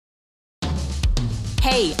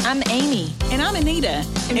Hey, I'm Amy. And I'm Anita.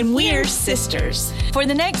 And we're sisters. For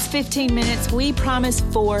the next 15 minutes, we promise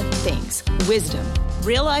 4 things. Wisdom,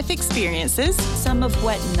 real life experiences, some of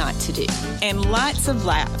what not to do, and lots of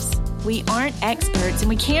laughs. We aren't experts and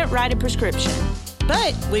we can't write a prescription.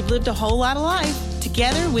 But we've lived a whole lot of life.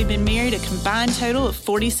 Together, we've been married a combined total of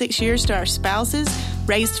 46 years to our spouses,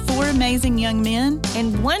 raised 4 amazing young men,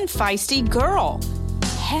 and 1 feisty girl.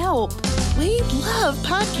 Help! We love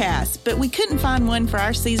podcasts, but we couldn't find one for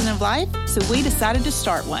our season of life, so we decided to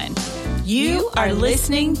start one. You are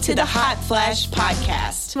listening to the Hot Flash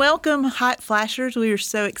Podcast. Welcome, Hot Flashers. We are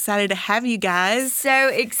so excited to have you guys. So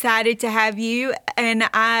excited to have you, and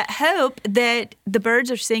I hope that the birds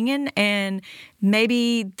are singing and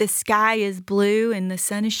maybe the sky is blue and the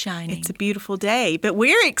sun is shining. It's a beautiful day, but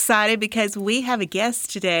we're excited because we have a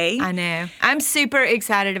guest today. I know. I'm super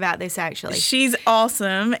excited about this, actually. She's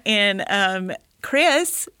awesome, and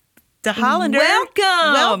Chris DeHollander.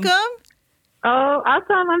 Welcome. Oh,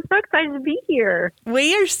 awesome. I'm so excited to be here.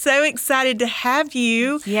 We are so excited to have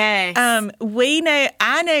you. Yes.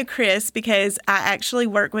 I know Chris because I actually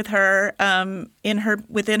work with her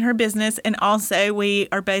within her business, and also we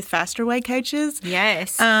are both Faster Way coaches.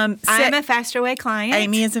 Yes. I'm a Faster Way client.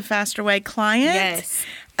 Amy is a Faster Way client. Yes.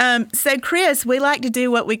 So Chris, we like to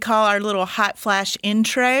do what we call our little hot flash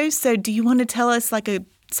intro. So do you want to tell us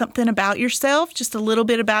something about yourself, just a little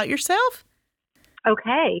bit about yourself?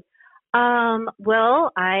 Okay.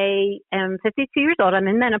 Well, I am 52 years old. I'm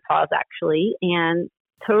in menopause, actually, and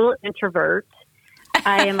total introvert.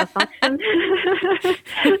 I am a function.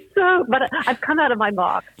 But I've come out of my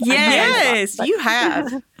box. Yes, you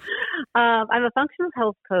have. I'm a functional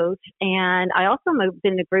health coach, and I also have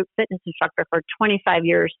been a group fitness instructor for 25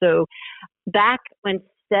 years. So back when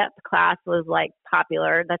STEP class was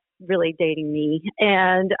popular, that's really dating me.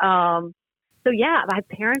 And, so yeah, my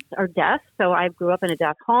parents are deaf, so I grew up in a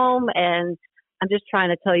deaf home, and I'm just trying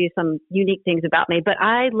to tell you some unique things about me. But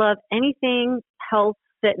I love anything health,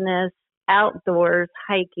 fitness, outdoors,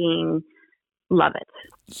 hiking, love it.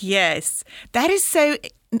 Yes, that is so.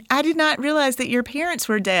 I did not realize that your parents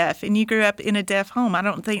were deaf and you grew up in a deaf home. I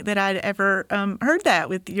don't think that I'd ever heard that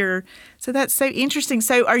with your. So that's so interesting.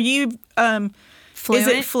 So are you? Fluent? Is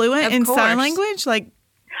it fluent in sign language?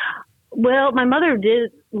 Well, my mother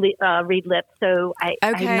did read lips, so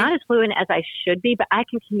I'm not as fluent as I should be, but I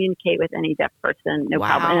can communicate with any deaf person, no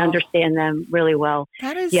problem, and understand them really well.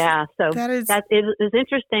 That is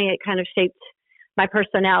interesting. It kind of shaped my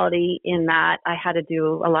personality in that I had to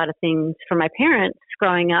do a lot of things for my parents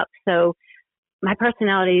growing up. So my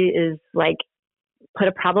personality is put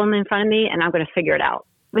a problem in front of me, and I'm going to figure it out.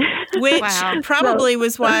 Which probably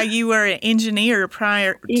was why you were an engineer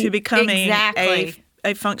prior to becoming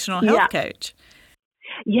a functional health coach.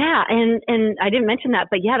 Yeah, and I didn't mention that,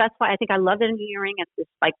 but yeah, that's why I think I love engineering. It's this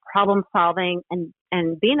problem solving, and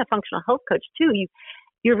being a functional health coach too.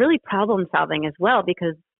 You're really problem solving as well,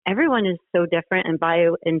 because everyone is so different and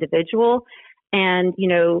bio-individual. And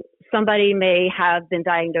somebody may have been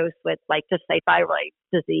diagnosed with just say thyroid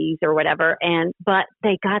disease or whatever, but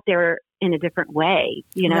they got there in a different way.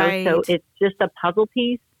 Right. So it's just a puzzle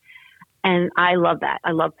piece, and I love that.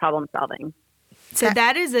 I love problem solving. So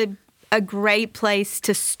that is a great place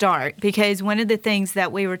to start, because one of the things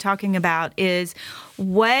that we were talking about is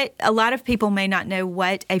what a lot of people may not know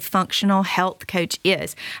what a functional health coach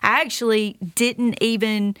is. I actually didn't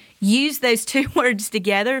even use those 2 words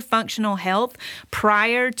together, functional health,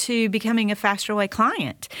 prior to becoming a Faster Way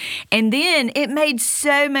client. And then it made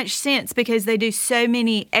so much sense because they do so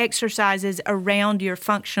many exercises around your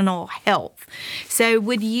functional health. So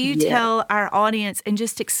would you tell our audience and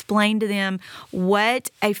just explain to them what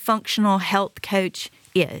a functional health coach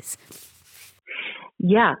is?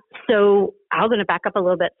 Yeah. So I'm going to back up a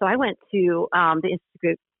little bit. So I went to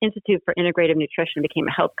the Institute for Integrative Nutrition and became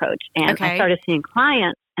a health coach. And I started seeing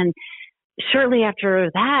clients. And shortly after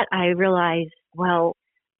that, I realized, well,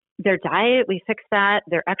 their diet, we fixed that.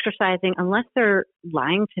 They're exercising. Unless they're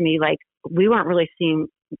lying to me, we weren't really seeing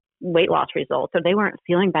weight loss results, or they weren't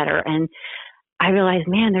feeling better. And I realized,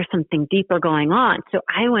 man, there's something deeper going on. So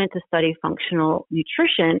I went to study functional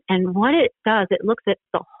nutrition. And what it does, it looks at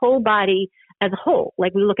the whole body as a whole.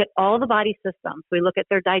 We look at all the body systems. We look at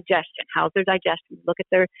their digestion. How's their digestion? We look at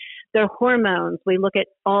their hormones. We look at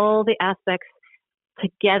all the aspects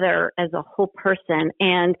together as a whole person.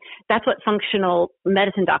 And that's what functional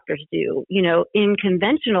medicine doctors do. In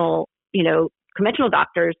conventional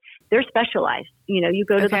doctors, they're specialized. You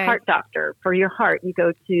go to the heart doctor for your heart. You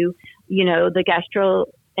go to, the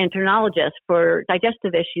gastroenterologist for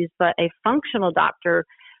digestive issues. But a functional doctor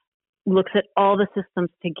looks at all the systems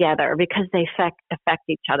together because they affect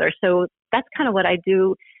each other. So that's kind of what I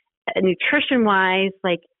do nutrition wise.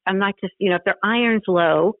 Like, I'm not just, if their iron's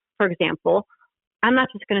low, for example, I'm not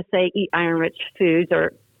just going to say eat iron rich foods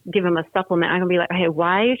or give them a supplement. I'm going to be like, hey,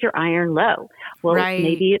 why is your iron low? Well,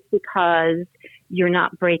 maybe it's because you're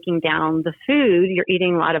not breaking down the food. You're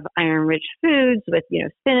eating a lot of iron rich foods with,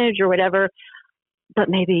 spinach or whatever, but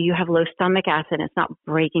maybe you have low stomach acid and it's not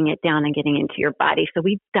breaking it down and getting into your body. So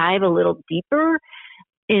we dive a little deeper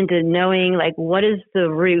into knowing like what is the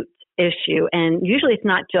root issue. And usually it's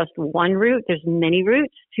not just one root. There's many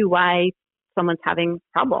roots to why someone's having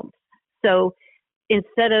problems. So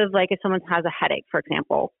instead of like if someone has a headache, for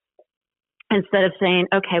example, instead of saying,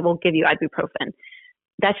 okay, we'll give you ibuprofen,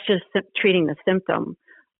 that's just treating the symptom,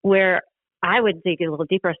 where I would dig a little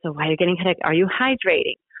deeper. So why are you getting a headache? Are you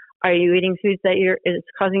hydrating? Are you eating foods that is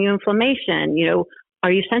causing you inflammation?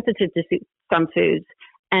 Are you sensitive to some foods?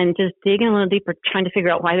 And just digging a little deeper, trying to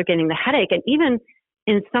figure out why they're getting the headache. And even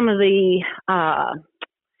in some of the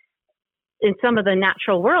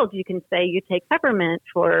natural worlds, you can say you take peppermint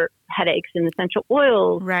for headaches and essential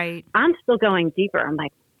oils. Right. I'm still going deeper. I'm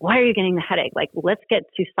like, why are you getting the headache? Like, let's get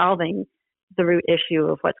to solving the root issue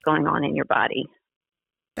of what's going on in your body.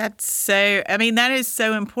 That is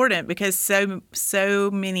so important, because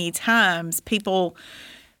so many times people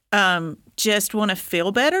just want to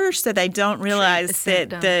feel better, so they don't realize that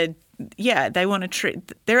they want to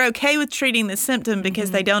treat. They're okay with treating the symptom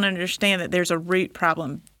because they don't understand that there's a root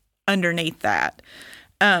problem underneath that.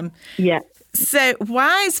 So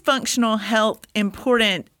why is functional health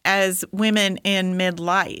important as women in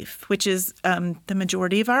midlife, which is the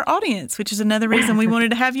majority of our audience, which is another reason we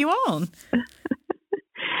wanted to have you on?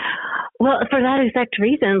 Well, for that exact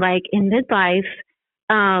reason, like in midlife,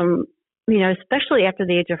 especially after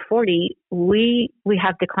the age of 40, we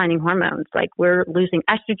have declining hormones. Like, we're losing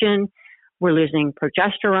estrogen, we're losing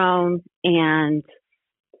progesterone, and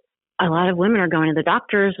a lot of women are going to the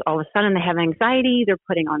doctors. All of a sudden they have anxiety. They're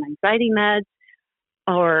putting on anxiety meds,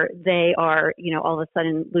 or they are, all of a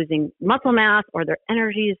sudden losing muscle mass, or their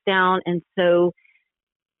energy is down. And so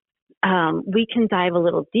we can dive a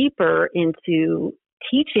little deeper into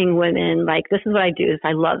teaching women, like, this is what I do.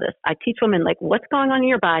 I love this. I teach women, like, what's going on in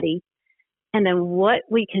your body, and then what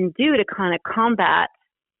we can do to kind of combat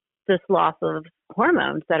this loss of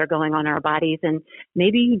hormones that are going on in our bodies. And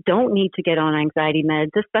maybe you don't need to get on anxiety meds.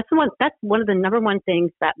 That's one of the number one things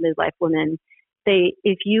that midlife women,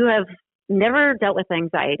 if you have never dealt with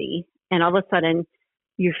anxiety and all of a sudden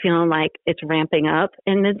you're feeling like it's ramping up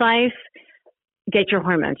in midlife, get your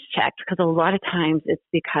hormones checked, because a lot of times it's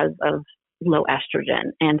because of low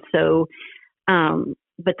estrogen. And so,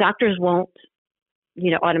 but doctors won't,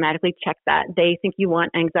 automatically check that. They think you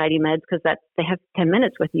want anxiety meds because they have 10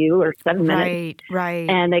 minutes with you, or 7 minutes. Right.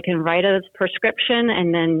 And they can write a prescription,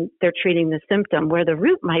 and then they're treating the symptom, where the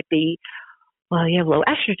root might be, well, you have low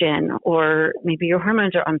estrogen, or maybe your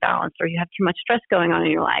hormones are unbalanced, or you have too much stress going on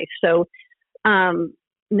in your life. So,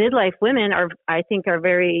 midlife women are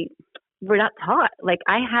we're not taught. Like,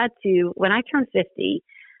 I had to, when I turned 50,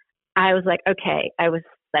 I was like, okay,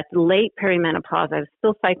 that's late perimenopause. I was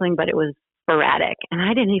still cycling, but it was sporadic, and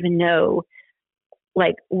I didn't even know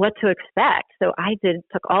like what to expect. So I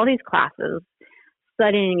took all these classes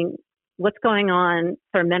studying what's going on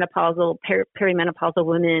for menopausal, perimenopausal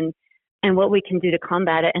women, and what we can do to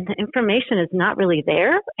combat it. And the information is not really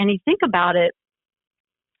there. And you think about it,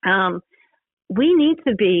 we need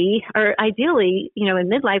to be, or ideally, in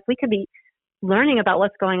midlife, we could be learning about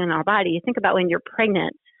what's going on in our body. You think about when you're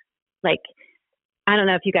pregnant, like, I don't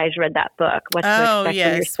know if you guys read that book, What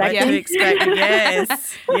to Expect When You're Expecting.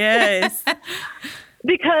 Yes.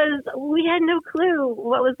 Because we had no clue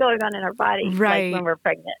what was going on in our body, like when we're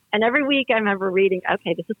pregnant. And every week I remember reading,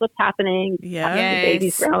 okay, this is what's happening. The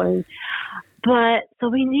baby's growing. But so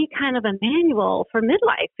we need kind of a manual for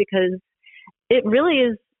midlife, because it really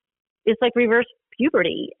is, it's like reverse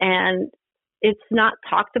puberty, and it's not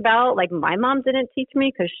talked about. Like, my mom didn't teach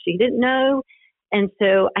me because she didn't know. And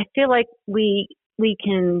so I feel like we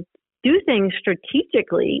can do things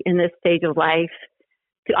strategically in this stage of life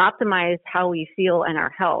to optimize how we feel and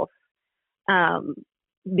our health,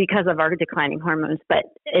 because of our declining hormones. But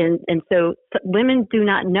and so women do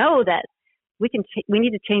not know that we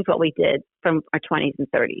need to change what we did from our 20s and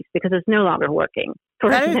 30s, because it's no longer working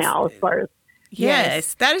for us now as far as.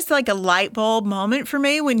 Yes, that is like a light bulb moment for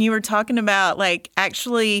me when you were talking about like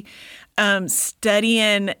actually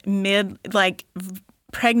studying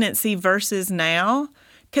pregnancy versus now.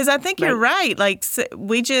 Because I think you're right. Like,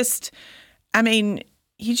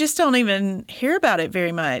 you just don't even hear about it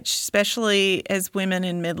very much, especially as women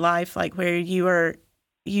in midlife, like where you are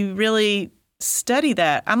you really study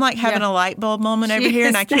that. I'm like having a light bulb moment over here,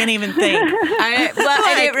 and I can't even think. And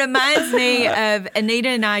it reminds me of Anita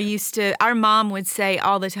and I our mom would say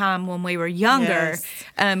all the time when we were younger,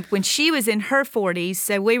 when she was in her 40s,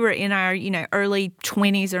 so we were in our, early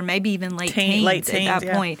 20s or maybe even late teens at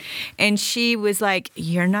that point. And she was like,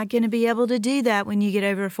 you're not going to be able to do that when you get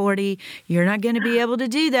over 40. You're not going to be able to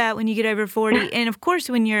do that when you get over 40. And of course,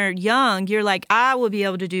 when you're young, you're like, I will be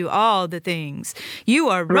able to do all the things. You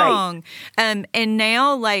are wrong. Right. And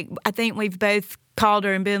now, like, I think we've both called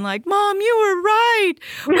her and been like, Mom, you were right.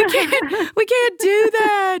 We can't do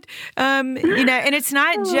that. And it's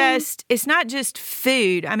not just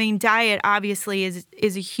food. I mean, diet obviously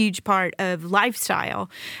is a huge part of lifestyle.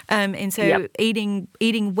 And so eating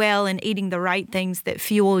well and eating the right things that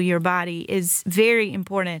fuel your body is very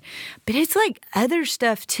important. But it's like other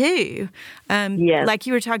stuff too. Like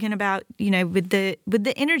you were talking about, with the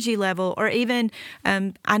energy level, or even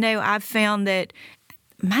I know I've found that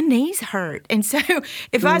my knees hurt. And so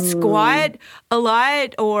if I squat a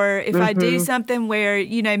lot, or if I do something where,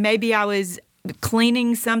 maybe I was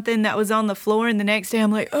cleaning something that was on the floor and the next day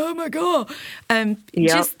I'm like, oh my God.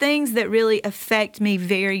 Just things that really affect me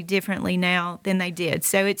very differently now than they did.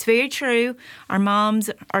 So it's very true. Our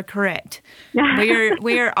moms are correct.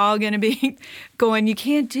 We are all going to be going, you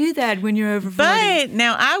can't do that when you're over 40. But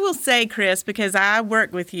now I will say, Chris, because I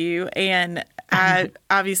work with you and I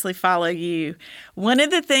obviously follow you, one of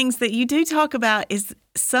the things that you do talk about is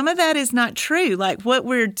some of that is not true. Like, what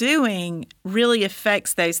we're doing really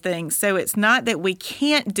affects those things. So it's not that we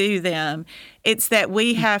can't do them. It's that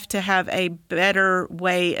we have to have a better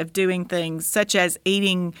way of doing things, such as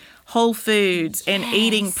eating whole foods and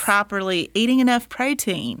eating properly, eating enough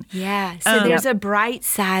protein. Yeah. So there's a bright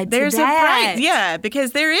side to that.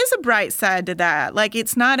 Because there is a bright side to that. Like,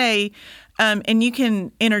 it's not a and you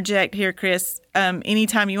can interject here, Chris,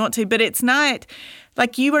 anytime you want to, but it's not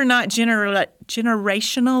like you are not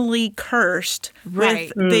generationally cursed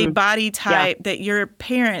with the body type that your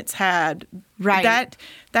parents had. Right.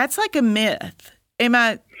 That's like a myth. Am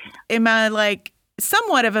I like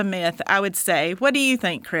somewhat of a myth, I would say. What do you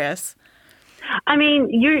think, Chris? I mean,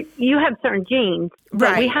 you have certain genes,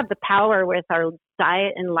 but we have the power with our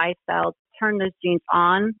diet and lifestyle to turn those genes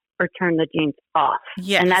on or turn the genes off.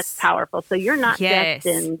 Yes. And that's powerful. So you're not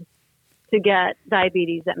destined to get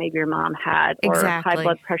diabetes that maybe your mom had, or high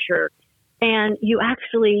blood pressure. And you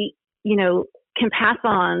actually, can pass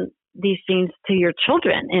on these genes to your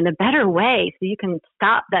children in a better way, so you can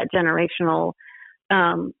stop that generational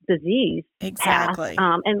disease path.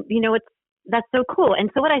 And that's so cool.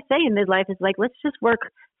 And so what I say in midlife is like, let's just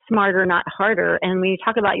work smarter, not harder. And when you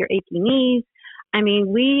talk about your achy knees, I mean,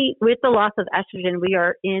 with the loss of estrogen, we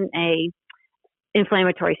are in a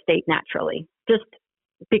inflammatory state naturally, just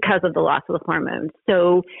because of the loss of the hormones.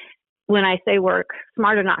 So when I say work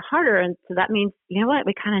smarter, not harder, and so that means,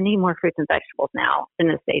 we kind of need more fruits and vegetables now in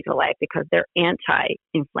this stage of life because they're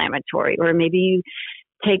anti-inflammatory. Or maybe you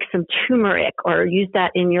take some turmeric or use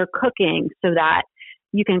that in your cooking so that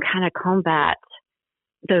you can kind of combat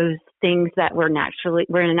those things that we're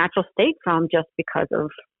in a natural state from just because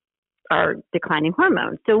of our declining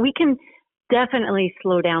hormones. So we can definitely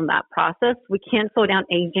slow down that process. We can't slow down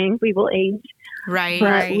aging. We will age.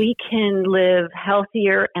 But we can live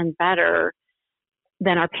healthier and better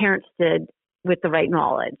than our parents did with the right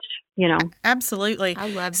knowledge, Absolutely. I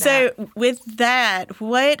love that. So with that,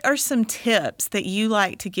 what are some tips that you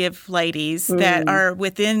like to give ladies that are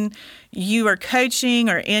within, you are coaching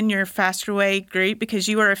or in your Faster Way group, because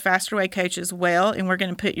you are a Faster Way coach as well, and we're going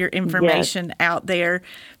to put your information out there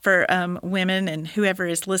for women and whoever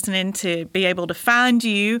is listening to be able to find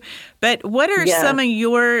you. But what are some of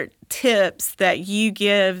your tips that you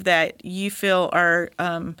give that you feel are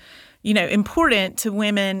important to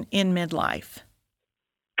women in midlife?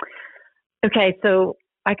 Okay, so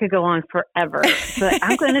I could go on forever, but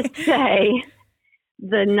I'm going to say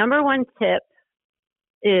the number one tip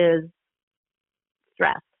is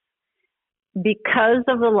stress. Because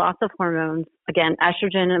of the loss of hormones, again,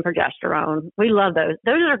 estrogen and progesterone, we love those.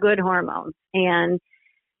 Those are good hormones, and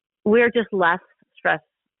we're just less stress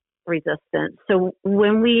resistant. So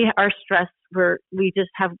when we are stressed, we just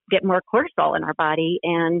get more cortisol in our body.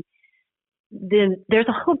 And then there's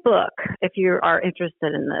a whole book, if you are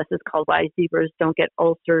interested in this, it's called Why Zebras Don't Get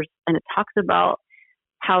Ulcers, and it talks about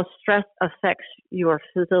how stress affects your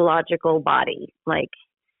physiological body. Like,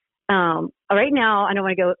 right now, I don't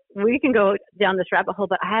want to go, we can go down this rabbit hole,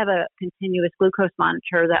 but I have a continuous glucose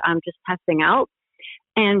monitor that I'm just testing out.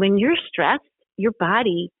 And when you're stressed, your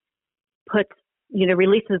body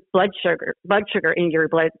releases blood sugar in your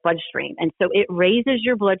bloodstream. And so it raises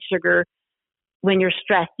your blood sugar when you're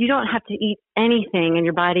stressed, you don't have to eat anything, and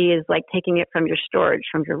your body is like taking it from your storage,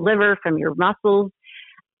 from your liver, from your muscles.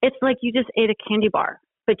 It's like you just ate a candy bar,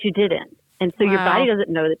 but you didn't. And so your body doesn't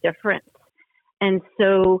know the difference. And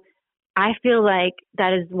so I feel like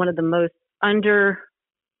that is one of the most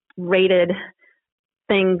underrated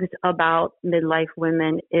things about midlife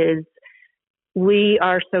women is we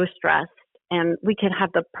are so stressed, and we can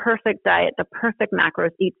have the perfect diet, the perfect macros,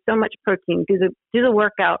 eat so much protein, do the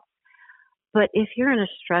workout. But if you're in a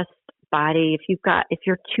stressed body, if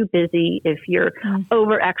you're too busy, if you're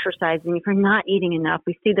over exercising, if you're not eating enough,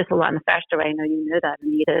 we see this a lot in the faster way. I know you know that,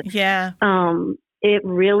 Anita. Yeah. It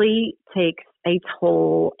really takes a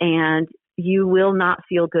toll, and you will not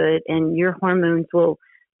feel good, and your hormones will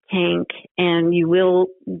tank, and you will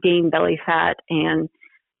gain belly fat. And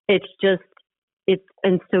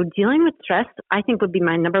and so dealing with stress, I think, would be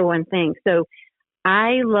my number one thing. So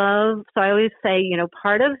I always say,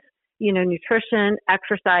 part of, nutrition,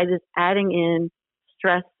 exercise is adding in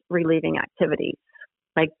stress relieving activities,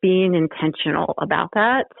 like being intentional about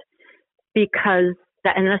that,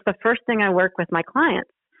 and that's the first thing I work with my clients.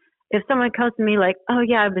 If someone comes to me like, oh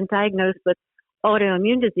yeah, I've been diagnosed with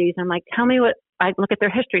autoimmune disease, I'm like, I look at their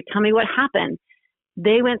history, tell me what happened.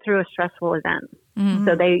 They went through a stressful event. Mm-hmm.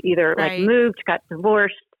 So they either moved, got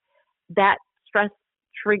divorced. That stress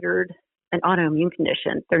triggered an autoimmune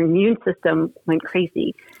condition. Their immune system went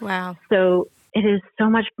crazy. Wow. So it is so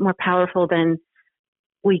much more powerful than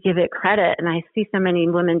we give it credit. And I see so many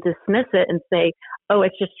women dismiss it and say, oh,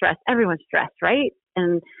 it's just stress. Everyone's stressed, right?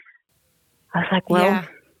 And I was like, well,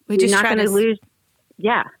 you're not going to lose.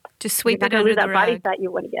 Yeah. Just sweep it under the rug. That body fat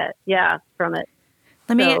you want to get, from it.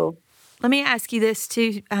 Let me ask you this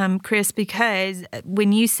too, Chris, because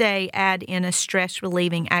when you say add in a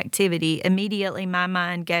stress-relieving activity, immediately my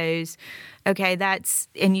mind goes, okay,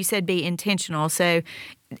 and you said be intentional. So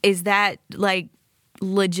is that like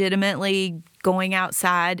legitimately going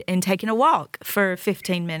outside and taking a walk for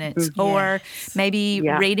 15 minutes or maybe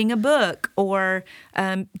reading a book or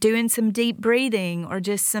doing some deep breathing or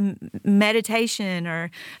just some meditation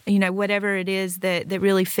or, whatever it is that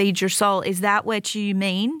really feeds your soul? Is that what you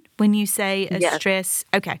mean when you say stress?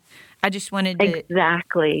 Okay. I just wanted to...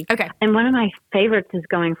 Exactly. Okay. And one of my favorites is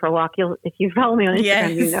going for a walk. If you follow me on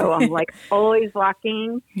Instagram, I'm like always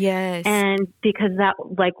walking. Yes. And because that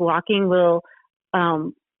walking will...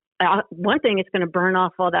 one thing, it's going to burn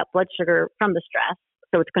off all that blood sugar from the stress.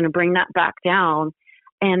 So it's going to bring that back down.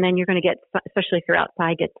 And then you're going to get, especially if you're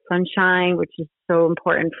outside, get sunshine, which is so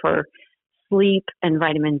important for sleep and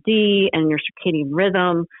vitamin D and your circadian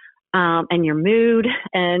rhythm, and your mood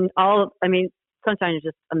and sunshine is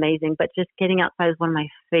just amazing, but just getting outside is one of my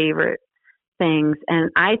favorite things.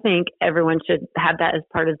 And I think everyone should have that as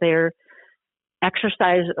part of their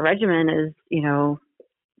exercise regimen is,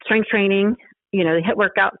 strength training, the HIIT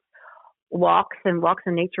workouts, walks in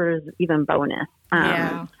nature is even bonus.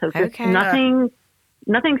 So just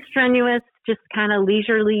nothing strenuous, just kind of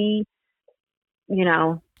leisurely,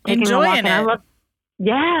 taking enjoying a walk. it.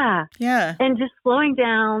 Yeah. And just slowing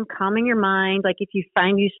down, calming your mind. Like if you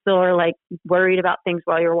find you still are like worried about things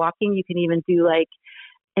while you're walking, you can even do like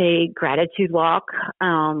a gratitude walk,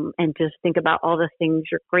 and just think about all the things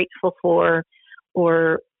you're grateful for,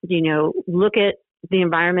 or, look at the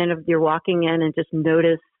environment of you're walking in and just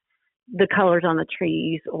notice the colors on the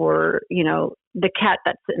trees or, the cat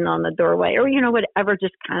that's sitting on the doorway or, whatever,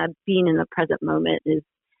 just kind of being in the present moment is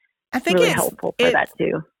really helpful for that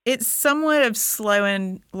too. It's somewhat of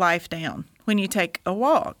slowing life down when you take a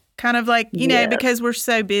walk, kind of like, because we're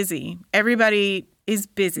so busy. Everybody is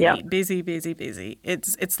busy, busy.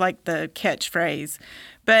 It's like the catchphrase.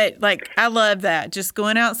 But I love that. Just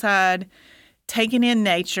going outside, taking in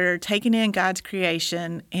nature, taking in God's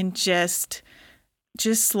creation, and just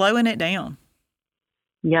slowing it down.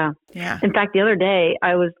 Yeah. In fact, the other day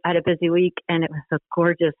I had a busy week and it was a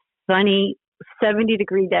gorgeous, sunny,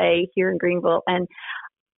 70-degree day here in Greenville. And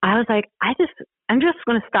I was like, I'm just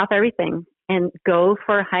going to stop everything and go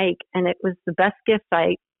for a hike. And it was the best gift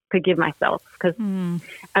I could give myself because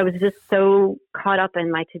I was just so caught up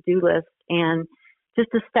in my to-do list, and just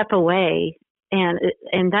to step away. And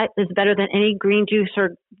that is better than any green juice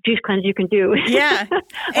or juice cleanse you can do. Yeah.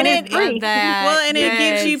 and it's free. It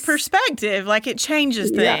gives you perspective. Like it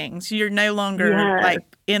changes things. You're no longer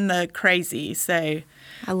in the crazy. So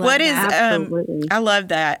I love that. I love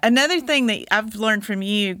that. Another thing that I've learned from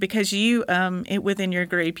you, because you, within your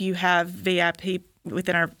group, you have VIP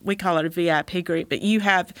we call it a VIP group, but you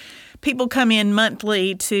have people come in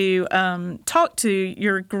monthly to talk to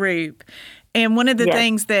your group. And one of the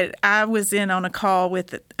things that I was in on a call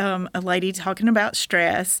with a lady talking about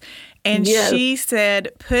stress, and she said,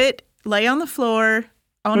 put lay on the floor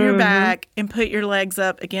on your back and put your legs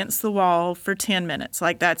up against the wall for 10 minutes.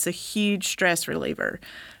 Like, that's a huge stress reliever.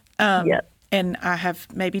 Yep. And I have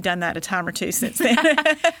maybe done that a time or two since then.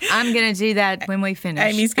 I'm going to do that when we finish.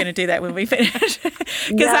 Amy's going to do that when we finish.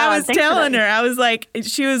 Because I was telling her, I was like,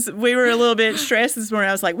 we were a little bit stressed this morning.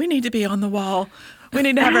 I was like, we need to be on the wall. We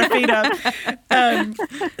need to have our feet up.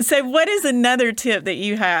 So what is another tip that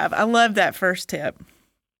you have? I love that first tip.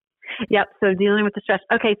 Yep. So dealing with the stress.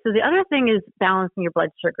 Okay. So the other thing is balancing your blood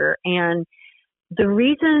sugar. And the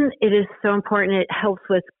reason it is so important, it helps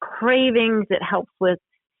with cravings. It helps with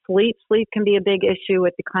sleep. Sleep can be a big issue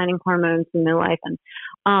with declining hormones in midlife and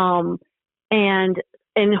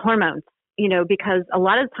hormones, because a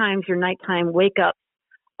lot of times your nighttime wake ups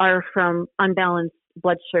are from unbalanced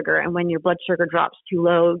blood sugar. And when your blood sugar drops too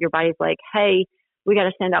low, your body's like, hey, we got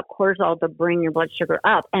to send out cortisol to bring your blood sugar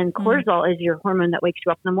up. And cortisol is your hormone that wakes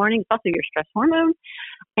you up in the morning. It's also your stress hormone.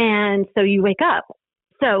 And so you wake up.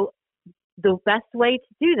 So the best way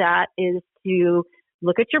to do that is to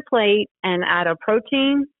look at your plate and add a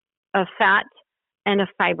protein, a fat, and a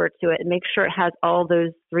fiber to it, and make sure it has all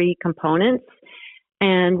those three components.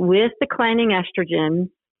 And with declining estrogen,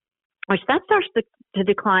 which that starts to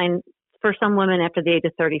decline for some women after the age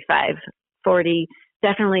of 35, 40,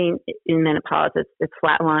 definitely in menopause, it's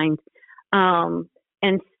flatlined.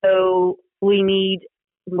 And so we need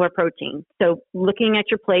more protein. So looking at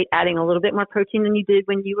your plate, adding a little bit more protein than you did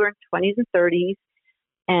when you were in 20s and 30s,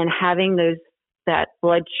 and having that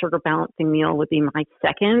blood sugar balancing meal would be my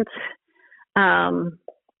second.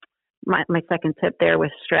 My second tip there was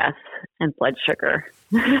stress and blood sugar.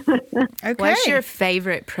 Okay. What's your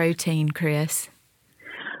favorite protein, Chris?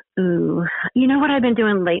 Ooh, you know what I've been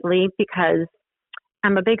doing lately, because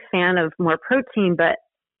I'm a big fan of more protein,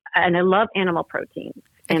 and I love animal protein,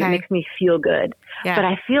 and it makes me feel good. Yeah. But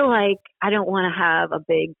I feel like I don't want to have a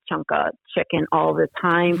big chunk of chicken all the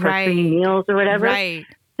time for 3 meals or whatever. Right.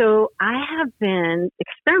 So I have been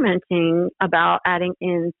experimenting about adding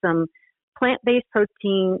in some plant-based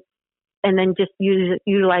protein and then just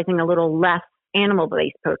utilizing a little less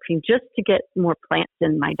animal-based protein, just to get more plants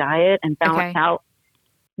in my diet and balance out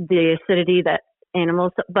the acidity that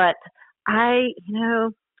animals. But I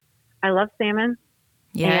love salmon.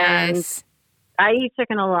 Yes. And I eat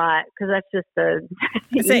chicken a lot because that's just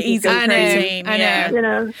it's an easy protein. I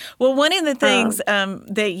know. Well, one of the things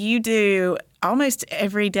that you do almost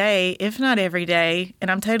every day, if not every day,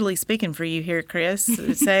 and I'm totally speaking for you here, Chris.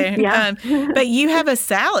 So, but you have a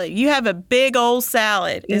salad. You have a big old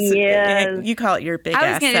salad. You call it your big ass salad.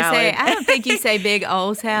 I was going to say, I don't think you say big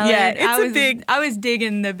old salad. Yeah, I was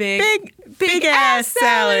digging the big ass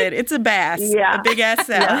salad. It's a bass. Yeah. A big ass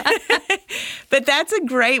salad. Yeah. But that's a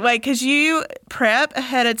great way, because you prep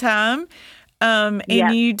ahead of time. And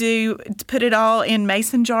you do put it all in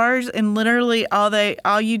mason jars, and literally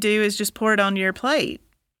all you do is just pour it on your plate.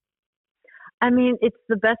 I mean, it's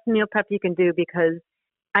the best meal prep you can do, because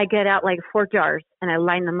I get out like 4 jars and I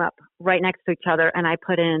line them up right next to each other, and I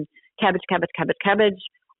put in cabbage,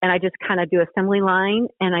 and I just kind of do assembly line,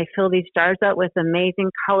 and I fill these jars up with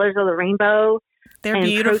amazing colors of the rainbow. They're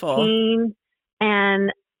beautiful. Protein,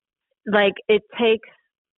 and like it takes.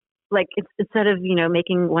 Like, it's, instead of,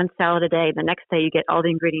 making one salad a day, the next day you get all the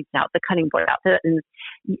ingredients out, the cutting board out, and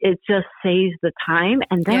it just saves the time.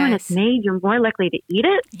 And then when it's made, you're more likely to eat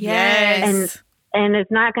it. Yes. And it's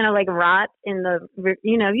not going to like rot in the,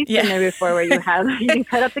 you've been there before where you can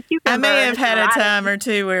cut up the cucumber. I may have had a time or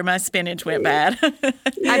two where my spinach went bad. I've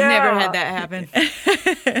never had that happen.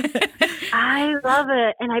 I love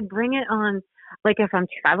it. And I bring it on, like if I'm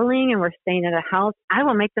traveling and we're staying at a house, I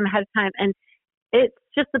will make them ahead of time. And it's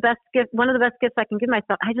just the best gift, one of the best gifts I can give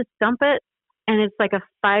myself. I just dump it, and it's like a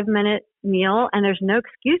 5-minute meal, and there's no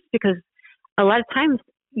excuse, because a lot of times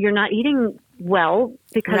you're not eating well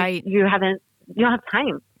because you don't have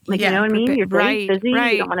time. Like, you know what I mean? You're very busy.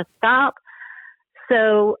 You don't want to stop.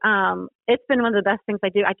 So it's been one of the best things I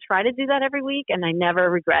do. I try to do that every week, and I never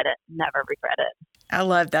regret it. Never regret it. I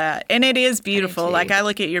love that. And it is beautiful. Like, I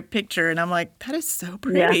look at your picture and I'm like, that is so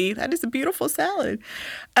pretty. Yeah. That is a beautiful salad.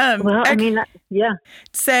 I mean,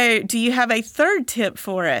 So do you have a third tip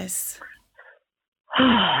for us?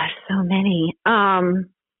 Oh, there's so many.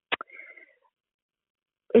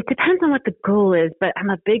 It depends on what the goal is, but I'm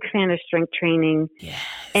a big fan of strength training. Yes.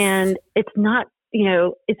 And it's not,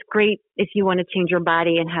 it's great if you want to change your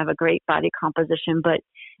body and have a great body composition, but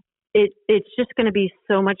it's just going to be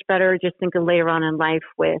so much better just thinking later on in life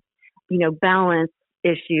with, balance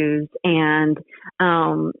issues and,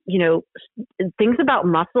 things about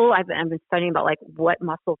muscle. I've been studying about like what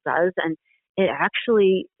muscle does, and it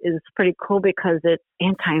actually is pretty cool because it's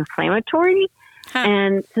anti-inflammatory.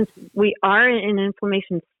 And since we are in an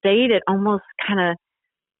inflammation state, it almost kind of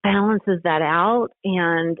balances that out.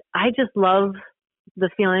 And I just love the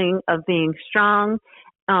feeling of being strong.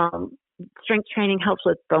 Strength training helps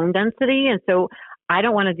with bone density. And so I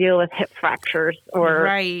don't want to deal with hip fractures or,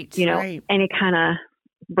 any kind of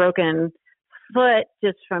broken foot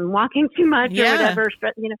just from walking too much or whatever.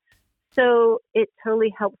 So it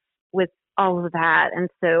totally helps with all of that. And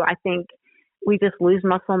so I think we just lose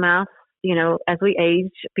muscle mass, as we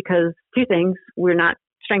age, because two things: we're not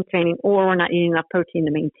strength training or we're not eating enough protein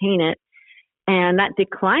to maintain it. And that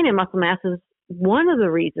decline in muscle mass is one of the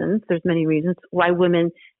reasons, there's many reasons, why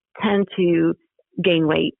women tend to gain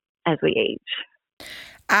weight as we age.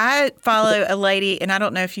 I follow a lady, and I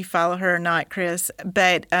don't know if you follow her or not, Chris,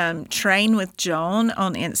 but Train with Joan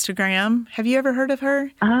on Instagram. Have you ever heard of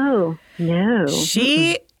her? Oh, no.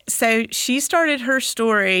 So she started her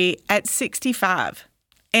story at 65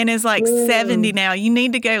 and is like 70 now. You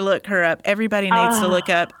need to go look her up. Everybody needs to look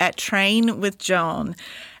up at Train with Joan.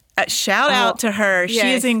 Shout out to her. Yes.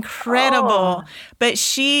 She is incredible. But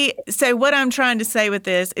so what I'm trying to say with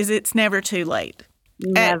this is it's never too late.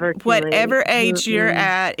 Never at whatever age you're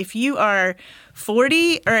at, if you are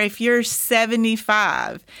 40 or if you're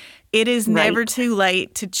 75, it is never too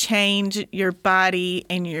late to change your body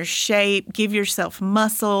and your shape, give yourself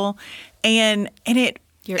muscle, and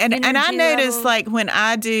I notice like when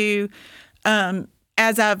I do,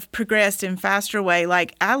 as I've progressed in faster way,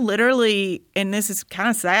 like I literally, and this is kind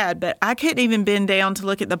of sad, but I couldn't even bend down to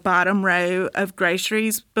look at the bottom row of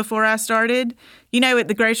groceries before I started. At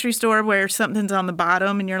the grocery store where something's on the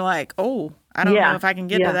bottom and you're like, oh, I don't know if I can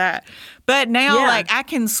get to that. But now, like, I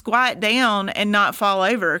can squat down and not fall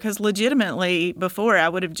over, because legitimately before I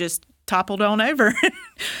would have just toppled on over.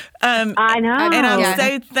 I know. And I'm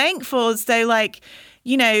so thankful. So, like,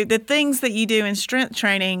 the things that you do in strength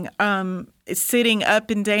training, sitting up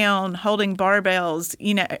and down, holding barbells,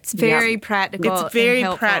 it's very practical. It's very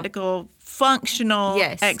practical, functional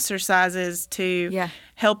exercises to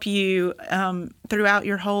help you throughout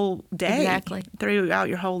your whole day, throughout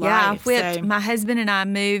your whole life. My husband and I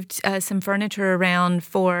moved some furniture around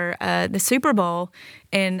for the Super Bowl,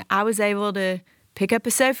 and I was able to pick up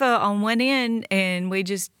a sofa on one end, and we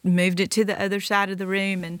just moved it to the other side of the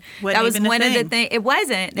room. And that was one of the things. It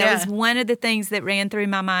wasn't. That was one of the things that ran through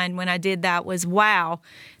my mind when I did that was, wow,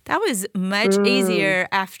 that was much easier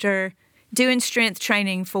after doing strength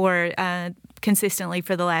training for consistently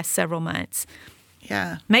for the last several months.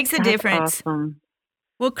 Yeah. Makes a difference. Awesome.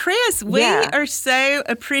 Well, Chris, we are so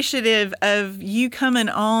appreciative of you coming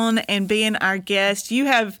on and being our guest. You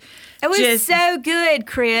have It was so good,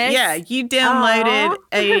 Chris. Yeah, you downloaded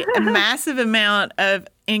a massive amount of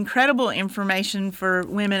incredible information for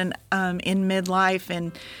women in midlife,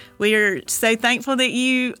 and we are so thankful that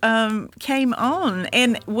you came on.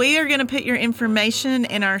 And we are going to put your information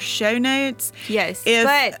in our show notes. Yes, go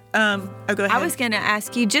ahead. I was going to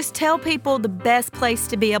ask you, just tell people the best place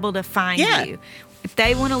to be able to find you. If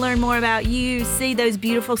they want to learn more about you, see those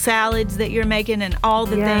beautiful salads that you're making and all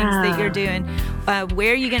the things that you're doing,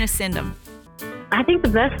 where are you going to send them? I think the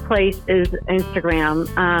best place is Instagram.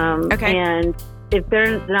 And if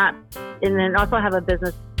they're not, and then also have a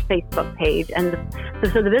business Facebook page. And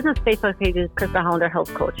so the business Facebook page is Chris DeHollander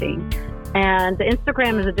Health Coaching. And the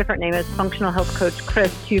Instagram is a different name. It's Functional Health Coach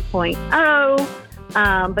Chris 2.0.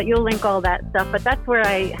 But you'll link all that stuff. But that's where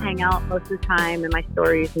I hang out most of the time in my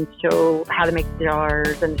stories and show how to make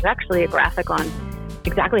jars. And there's actually a graphic on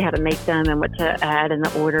exactly how to make them and what to add in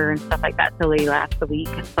the order and stuff like that till they last the week.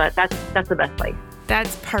 But that's the best place.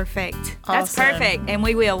 That's perfect. Awesome. That's perfect. And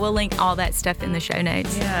we'll link all that stuff in the show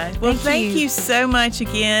notes. Yeah. Well, thank you so much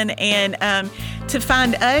again. And to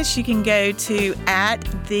find us, you can go to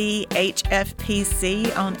 @the_HFPC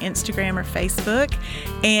on Instagram or Facebook.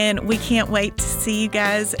 And we can't wait to see you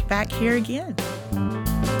guys back here again.